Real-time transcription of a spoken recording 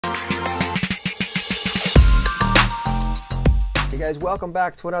guys, welcome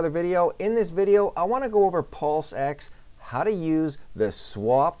back to another video. In this video, I want to go over PulseX, how to use the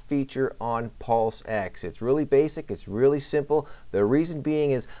swap feature on PulseX. It's really basic, it's really simple. The reason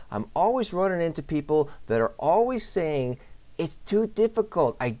being is I'm always running into people that are always saying, it's too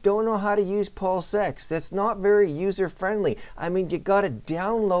difficult. I don't know how to use PulseX. That's not very user-friendly. I mean, you got to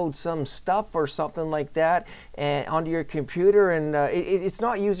download some stuff or something like that and onto your computer, and it's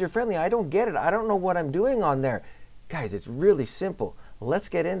not user-friendly. I don't get it. I don't know what I'm doing on there. Guys, it's really simple. Let's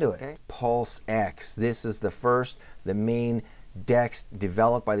get into it. Okay. PulseX. This is the main DEX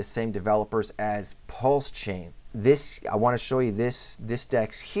developed by the same developers as Pulsechain. I want to show you this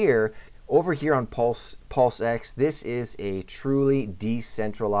DEX here. Over here on PulseX, this is a truly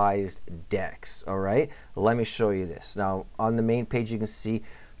decentralized DEX, all right? Let me show you this. Now, on the main page, you can see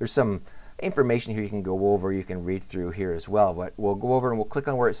there's some information here you can go over, you can read through here as well, but we'll go over and we'll click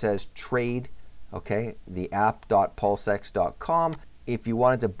on where it says Trade, okay, the app.pulsex.com. If you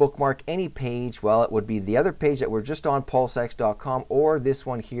wanted to bookmark any page, well, it would be the other page that we're just on, pulsex.com, or this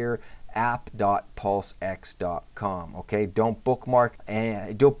one here, app.pulsex.com. okay, don't bookmark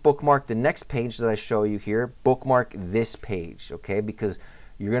the next page that I show you here. Bookmark this page, okay, because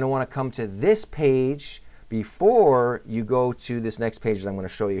you're going to want to come to this page before you go to this next page that I'm going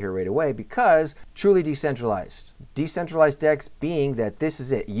to show you here right away, because truly decentralized DEX being that this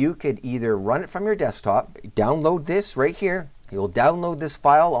is it. You could either run it from your desktop, download this right here. You'll download this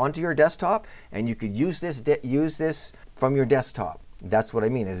file onto your desktop, and you could use this from your desktop. That's what I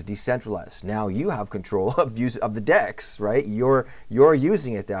mean, is decentralized. Now you have control of the DEX, right? You're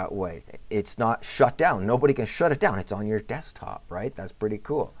using it that way. It's not shut down. Nobody can shut it down. It's on your desktop, right? That's pretty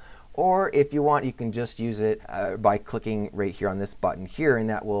cool. Or if you want, you can just use it by clicking right here on this button here, and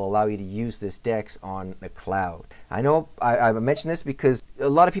that will allow you to use this DEX on the cloud. I know I've mentioned this because a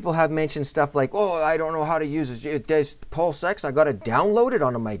lot of people have mentioned stuff like, oh, I don't know how to use this. There's PulseX, I got to download it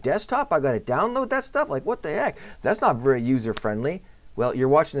onto my desktop. I got to download that stuff. Like, what the heck? That's not very user-friendly. Well, you're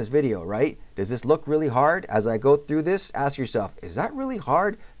watching this video, right? Does this look really hard? As I go through this, ask yourself, is that really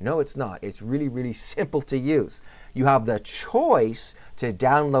hard? No, it's not. It's really, really simple to use. You have the choice to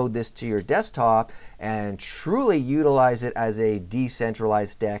download this to your desktop and truly utilize it as a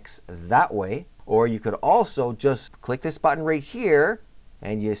decentralized DEX that way. Or you could also just click this button right here,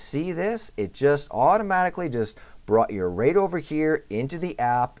 and you see this? It just automatically just brought you right over here into the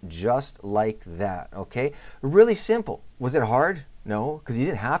app just like that, okay? Really simple. Was it hard? No, because you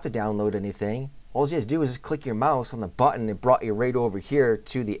didn't have to download anything. All you had to do was just click your mouse on the button. It brought you right over here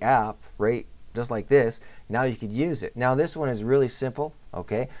to the app, right? Just like this. Now you could use it. Now this one is really simple,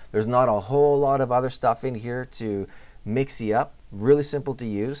 okay? There's not a whole lot of other stuff in here to mix you up. Really simple to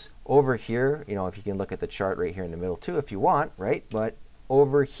use. Over here, you know, if you can look at the chart right here in the middle too if you want, right? But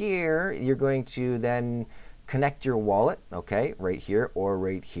over here, you're going to then connect your wallet, okay? Right here or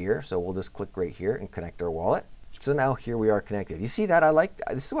right here. So we'll just click right here and connect our wallet. So now here we are connected. You see that?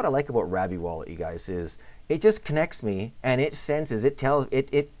 This is what I like about Rabby Wallet, you guys, is it just connects me and it senses, it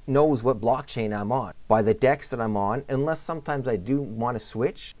knows what blockchain I'm on by the DEX that I'm on. Unless sometimes I do want to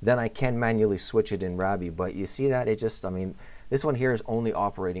switch, then I can manually switch it in Rabby. But you see that? It just, I mean, this one here is only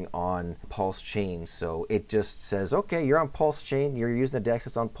operating on Pulsechain. So it just says, okay, you're on Pulsechain, you're using the DEX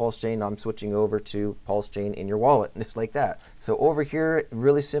that's on Pulsechain, I'm switching over to Pulsechain in your wallet, just like that. So over here,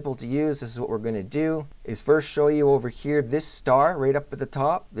 really simple to use. This is what we're going to do, is first show you over here this star right up at the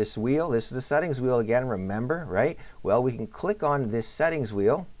top, this wheel. This is the settings wheel again, remember, right? Well, we can click on this settings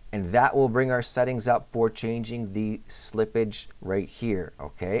wheel, and that will bring our settings up for changing the slippage right here,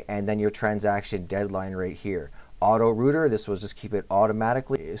 okay? And then your transaction deadline right here. Auto router, this will just keep it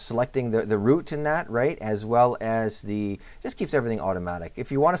automatically selecting the route in that, right? As well as just keeps everything automatic.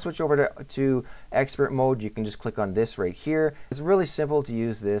 If you want to switch over to expert mode, you can just click on this right here. It's really simple to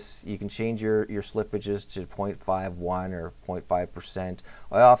use this. You can change your slippages to 0.51 or 0.5%.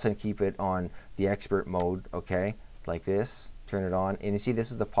 I often keep it on the expert mode, okay? Like this. Turn it on, and you see this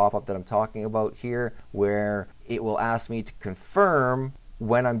is the pop-up that I'm talking about here, where it will ask me to confirm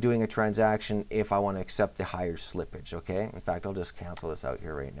when I'm doing a transaction if I want to accept the higher slippage, okay? In fact, I'll just cancel this out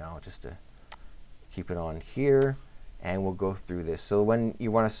here right now just to keep it on here, and we'll go through this. So when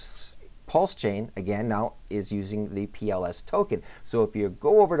you want to, Pulsechain, again, now is using the PLS token. So if you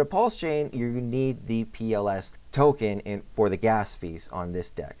go over to Pulsechain, you need the PLS token for the gas fees on this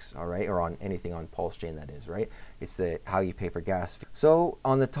DEX, all right? Or on anything on Pulsechain, that is, right? It's how you pay for gas fees. So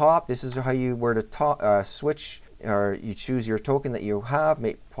on the top, this is how you were to switch, or you choose your token that you have.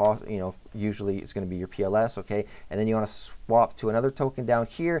 Usually it's going to be your PLS, okay? And then you want to swap to another token down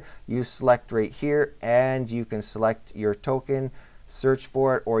here. You select right here, and you can select your token, search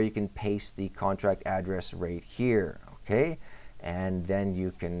for it, or you can paste the contract address right here, okay? and then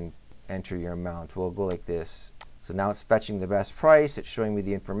you can enter your amount. We'll go like this. So now it's fetching the best price. It's showing me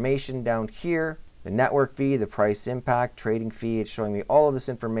the information down here, the network fee, the price impact, trading fee. It's showing me all of this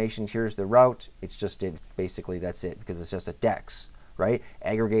information. Here's the route. It's just it. Basically, that's it, because it's just a DEX, right?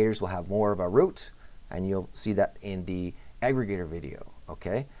 Aggregators will have more of a route, and you'll see that in the aggregator video,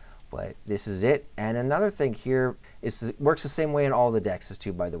 okay? But this is it. And another thing here is it works the same way in all the DEXs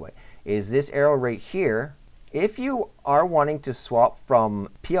too, by the way, is this arrow right here. If you are wanting to swap from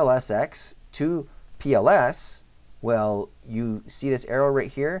PLSX to PLS, well, you see this arrow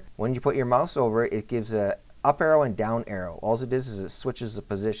right here. When you put your mouse over it, it gives a up arrow and down arrow. All it does is it switches the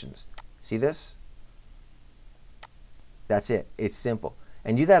positions. See this? That's it. It's simple.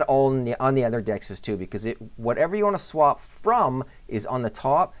 And do that all on the other DEXs too, because whatever you want to swap from is on the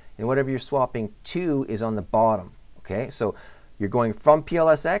top, and whatever you're swapping to is on the bottom. Okay, so you're going from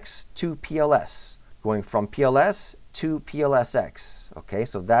PLSX to PLS, going from PLS to PLSX. Okay,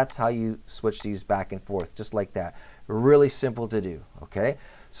 so that's how you switch these back and forth, just like that. Really simple to do. Okay,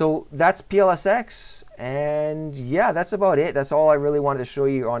 so that's PLSX, and yeah, that's about it. That's all I really wanted to show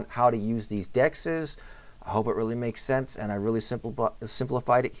you on how to use these DEXs. I hope it really makes sense, and I really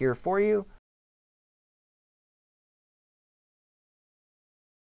simplified it here for you.